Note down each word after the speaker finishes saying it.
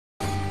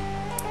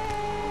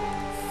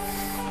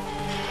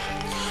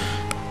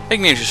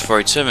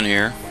Ignatius487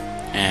 here,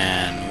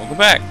 and welcome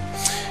back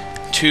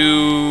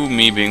to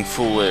me being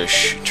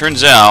foolish.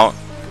 Turns out,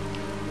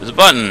 there's a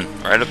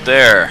button right up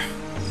there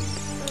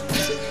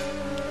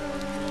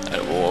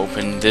that will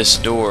open this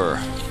door.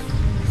 I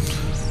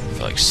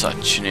feel like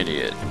such an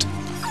idiot.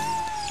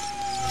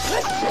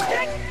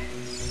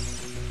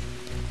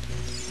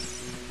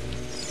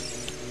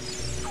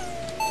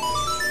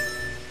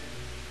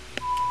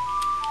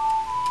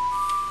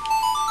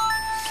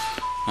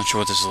 Not sure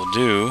what this will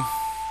do.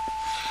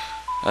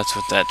 That's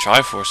what that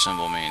Triforce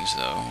symbol means,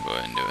 though. I'll go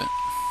ahead and do it.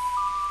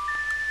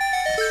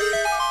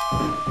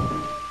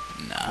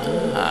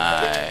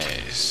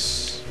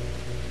 Nice.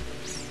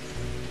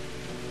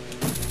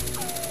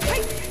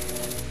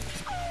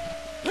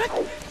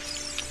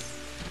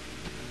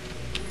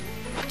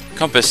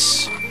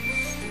 Compass.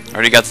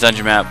 Already got the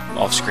dungeon map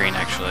off screen,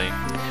 actually.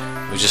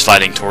 It was just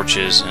lighting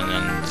torches, and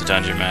then the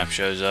dungeon map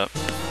shows up.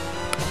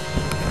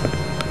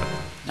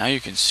 Now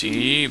you can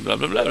see blah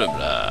blah blah blah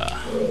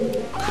blah.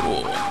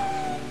 Cool.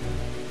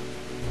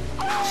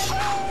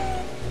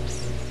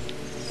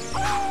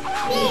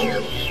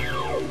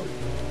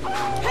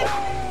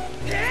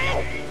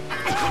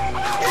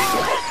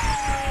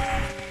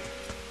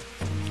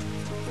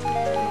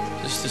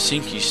 Is this the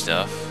sinky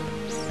stuff?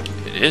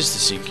 It is the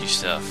sinky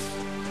stuff.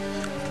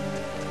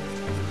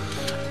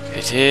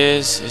 It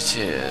is, it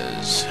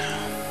is.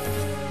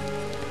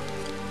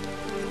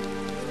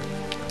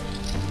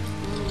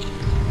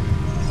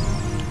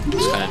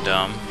 It's kind of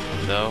dumb,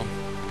 though.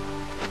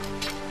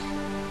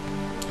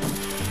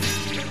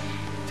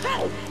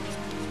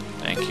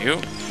 Thank you.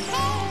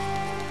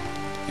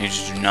 You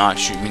just do not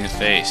shoot me in the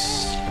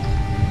face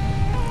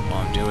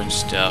while I'm doing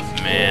stuff,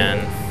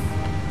 man.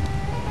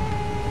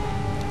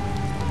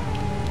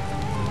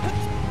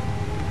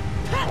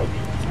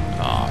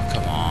 Oh,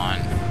 come on.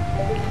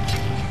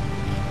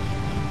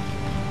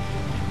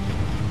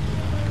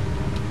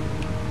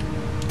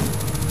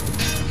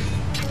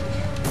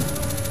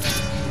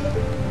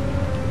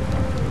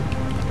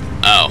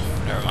 Oh,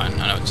 never mind.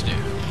 I know what to do.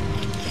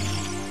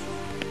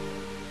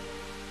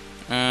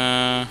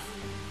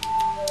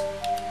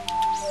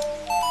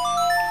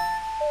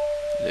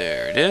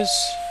 There it is.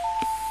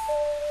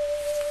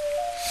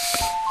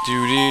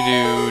 Doody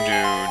doo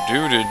doo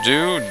doody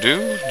doo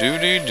doo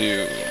doody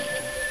doo.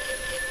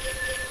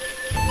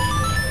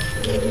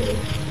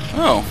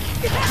 Oh.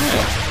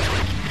 Yeah.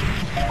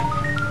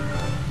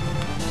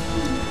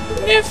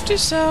 Nifty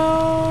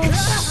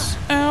sauce.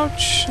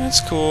 Ouch.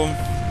 That's cool.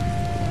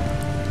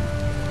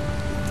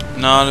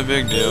 Not a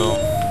big deal.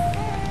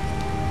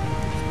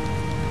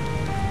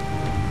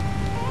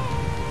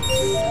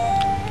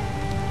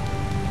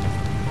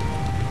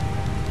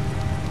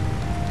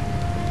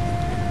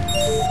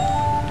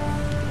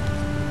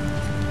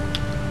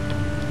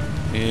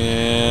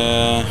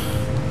 Yeah.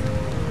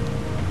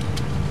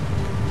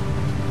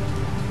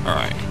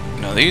 Alright.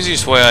 Now the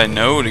easiest way I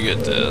know to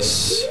get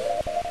this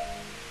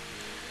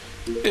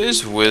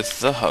is with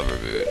the hover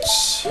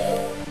boots.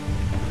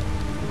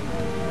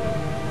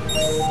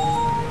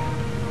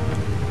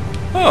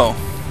 Oh.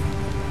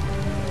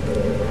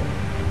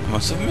 I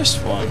must have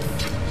missed one.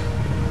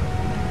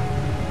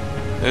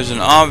 There's an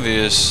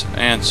obvious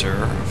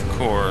answer, of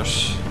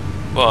course,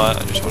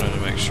 but I just wanted to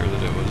make sure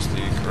that it was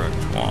the correct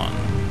one.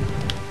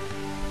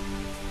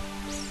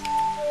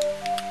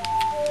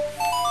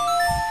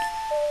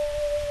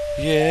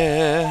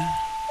 Yeah.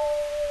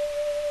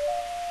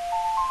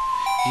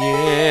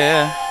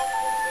 Yeah.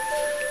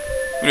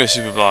 We're gonna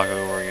super block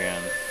over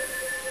again.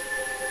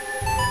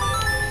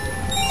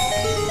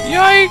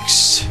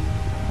 Yikes!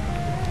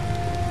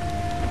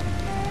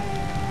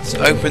 Let's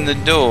open the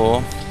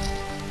door.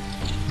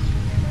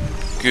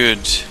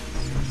 Good.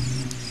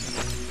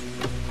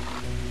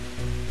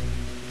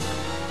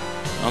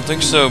 I don't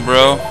think so,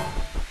 bro.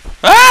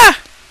 Ah!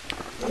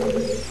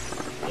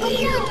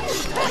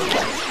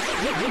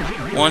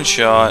 One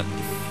shot.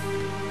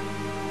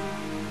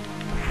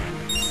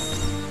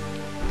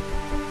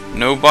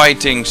 No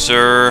biting,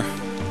 sir.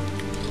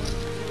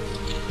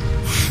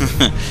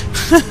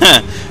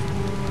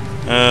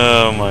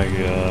 Oh my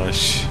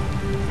gosh.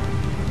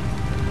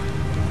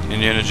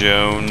 Indiana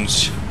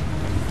Jones.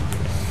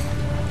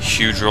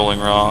 Huge rolling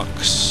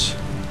rocks.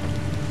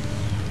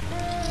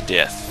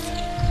 Death.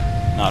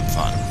 Not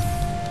fun.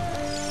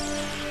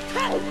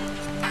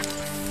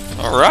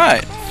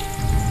 Alright.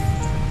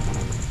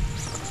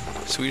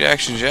 Sweet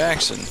Action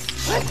Jackson.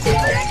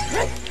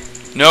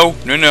 No,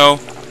 no, no.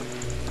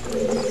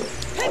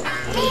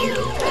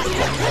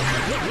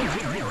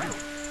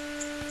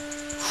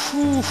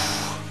 Whew.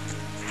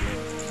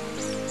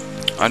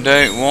 I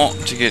don't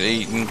want to get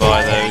eaten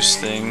by those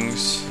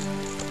things.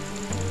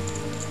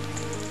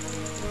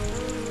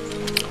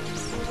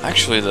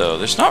 Actually, though,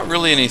 there's not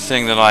really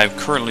anything that I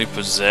currently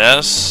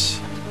possess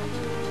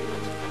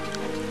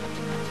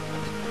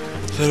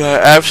that I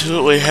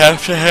absolutely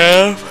have to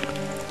have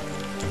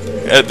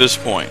at this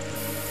point.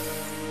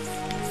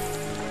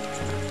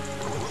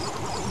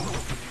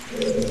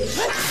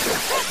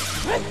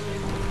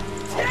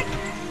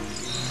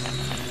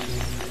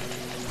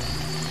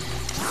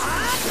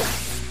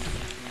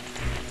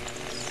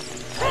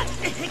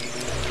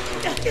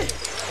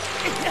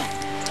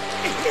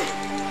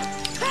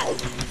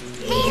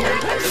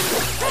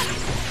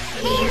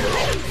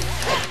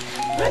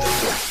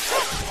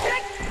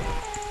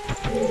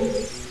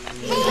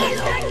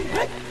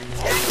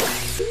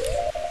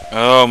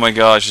 Oh my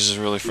gosh, this is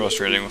really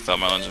frustrating without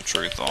my lens of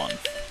truth on.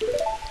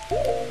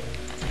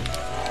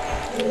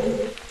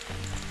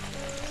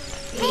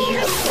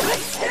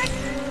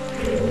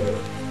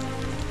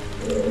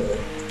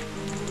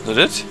 Is that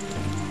it?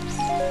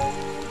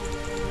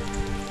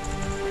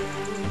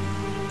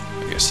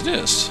 I guess it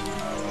is.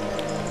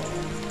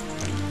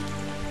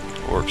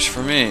 Works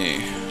for me.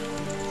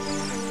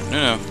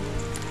 No.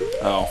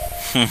 Oh,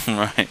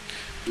 right.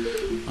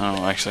 I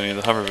don't actually need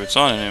the hover boots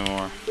on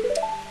anymore.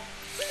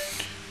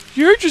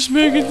 You're just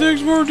making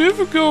things more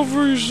difficult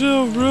for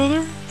yourself,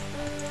 brother.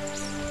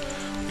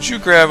 Would you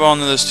grab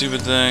onto this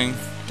stupid thing?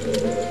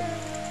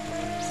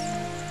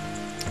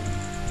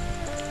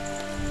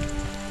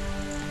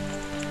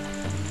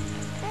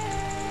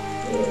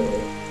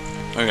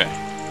 Okay.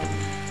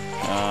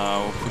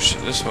 We'll push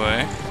it this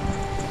way.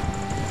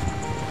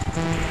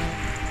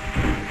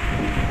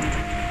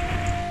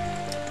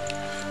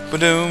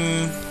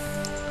 Ba-doom.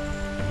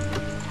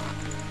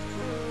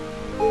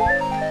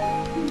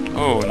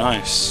 Oh,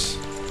 nice.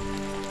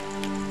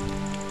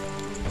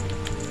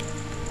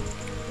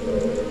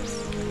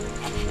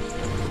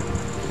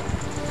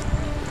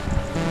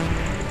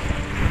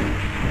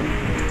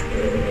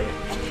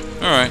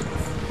 Alright.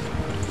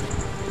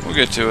 We'll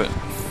get to it.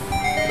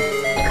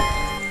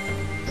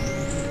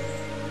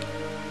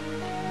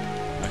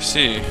 I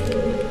see.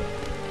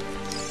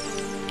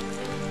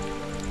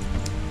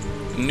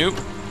 Nope.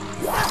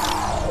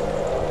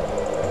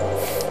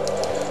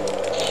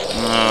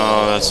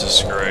 Oh, that's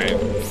just great.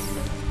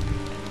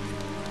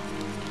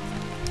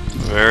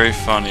 Very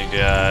funny,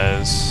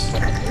 guys.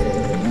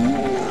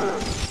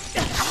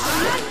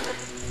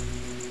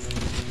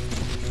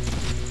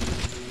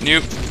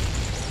 Nope.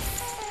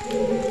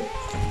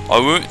 I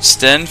won't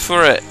stand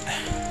for it.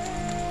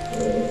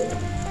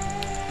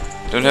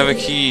 Don't have a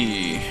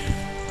key.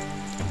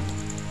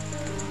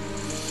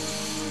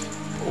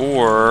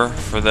 Or,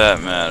 for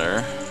that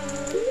matter,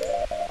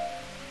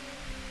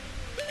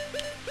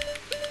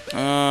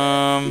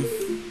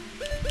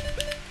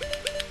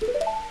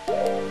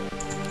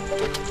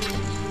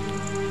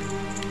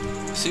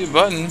 see a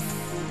button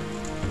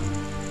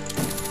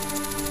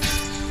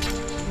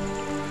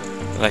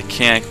that I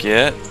can't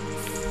get,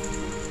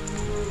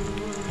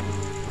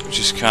 which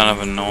is kind of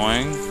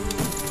annoying.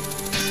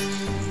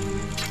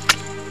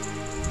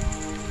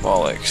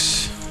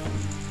 Bollocks.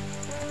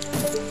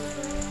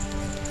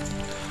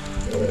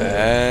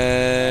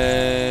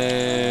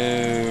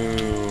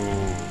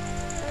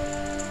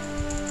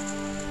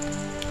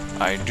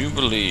 I do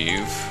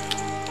believe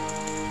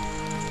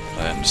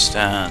I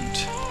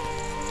understand.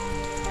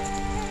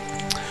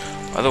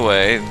 By the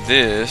way,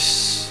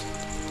 there's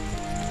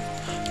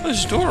a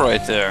door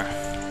right there.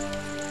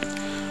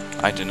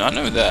 I did not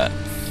know that.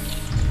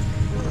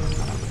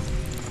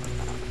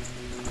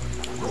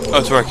 Oh,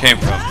 it's where I came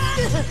from.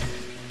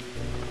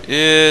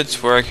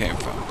 It's where I came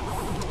from.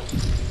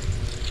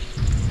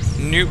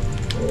 Nope.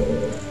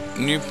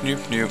 Nope,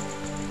 nope, nope.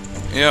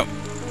 Yep.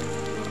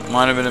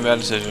 Might have been a bad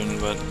decision,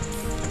 but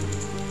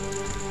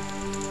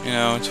you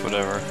know, it's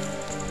whatever.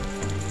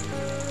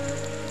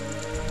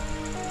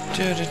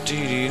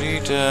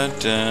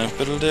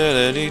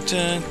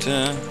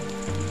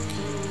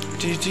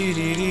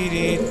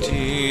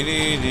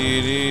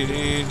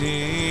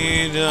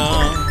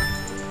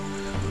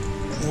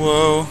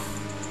 Whoa.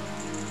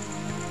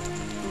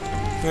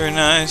 Very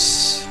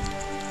nice.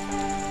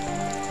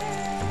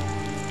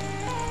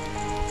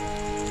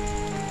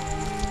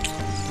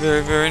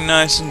 Very, very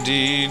nice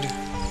indeed.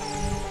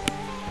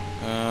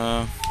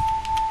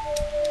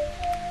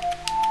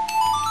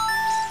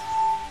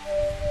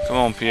 Come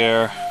on,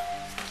 Pierre.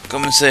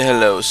 Come and say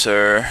hello,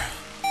 sir.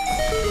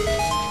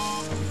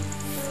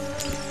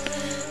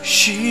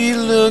 She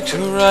looked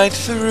right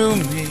through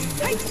me,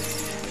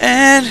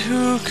 and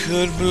who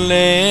could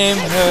blame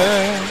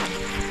her?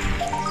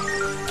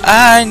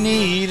 I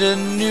need a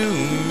new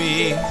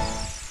me,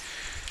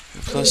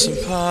 plus some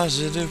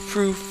positive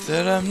proof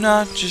that I'm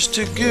not just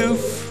a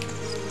goof.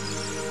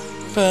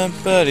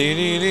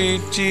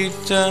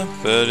 Ba-ba-dee-dee-dee-dee-da,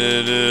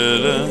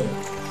 ba-da-da-da.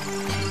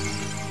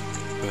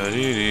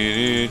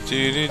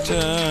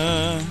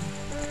 Ba-dee-dee-dee-dee-dee-da.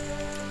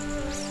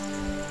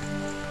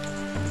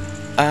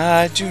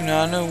 I do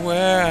not know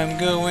where I'm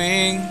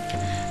going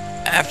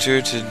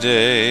after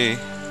today. I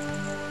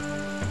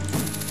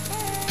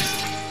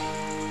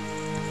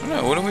don't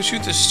know, what if we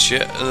shoot this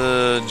gem in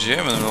the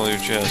middle of your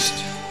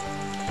chest?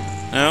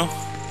 No?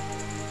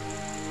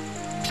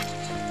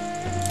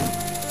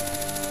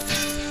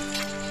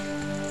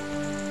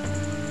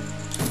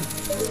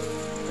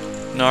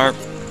 Narp.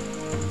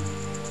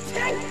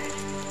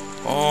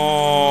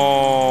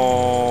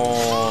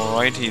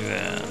 Alrighty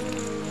then.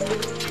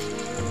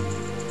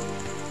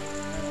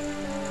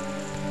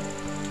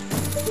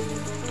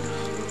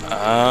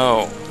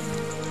 Oh.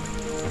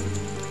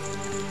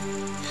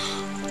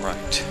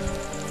 Right.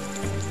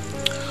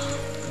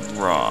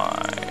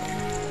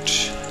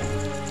 Right.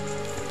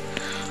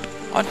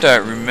 I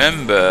don't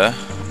remember.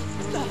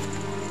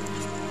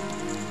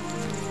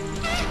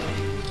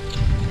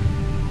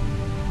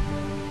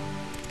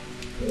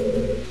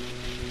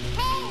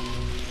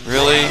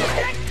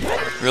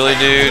 Really,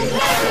 dude?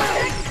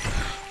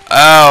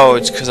 Oh,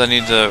 it's because I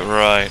need to...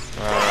 Right.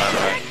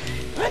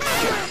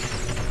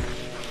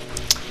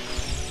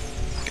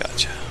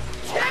 Gotcha.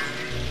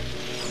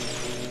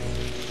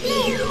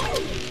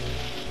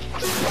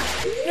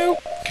 Nope.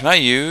 Can I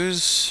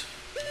use...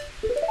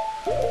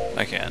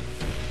 I can.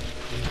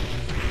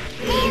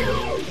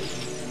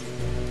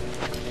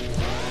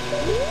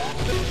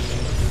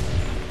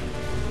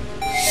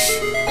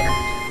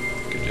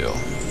 Good deal.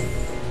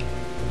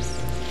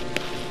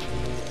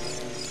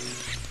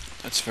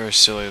 That's very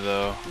silly,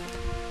 though.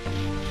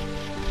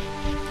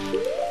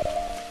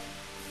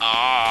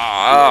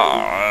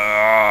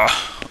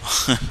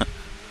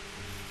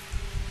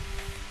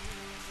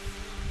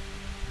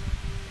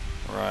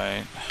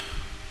 Right.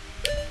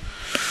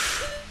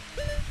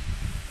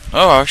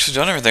 Oh, I've actually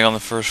done everything on the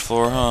first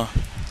floor, huh?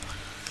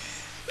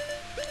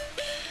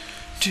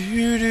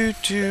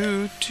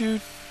 Do.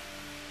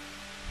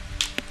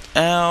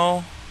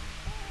 Ow.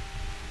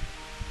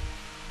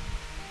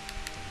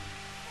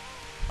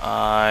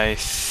 I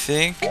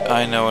think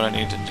I know what I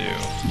need to do.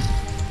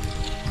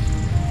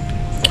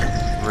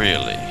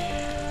 Really.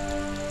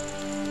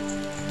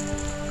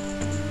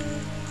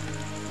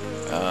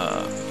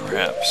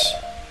 Perhaps.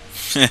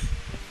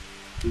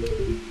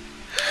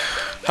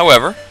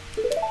 However,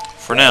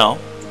 for now,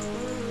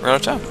 we're out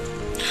of time.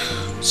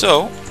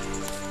 So,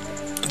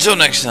 until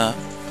next time,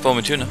 follow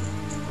me tuna.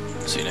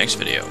 See you next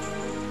video.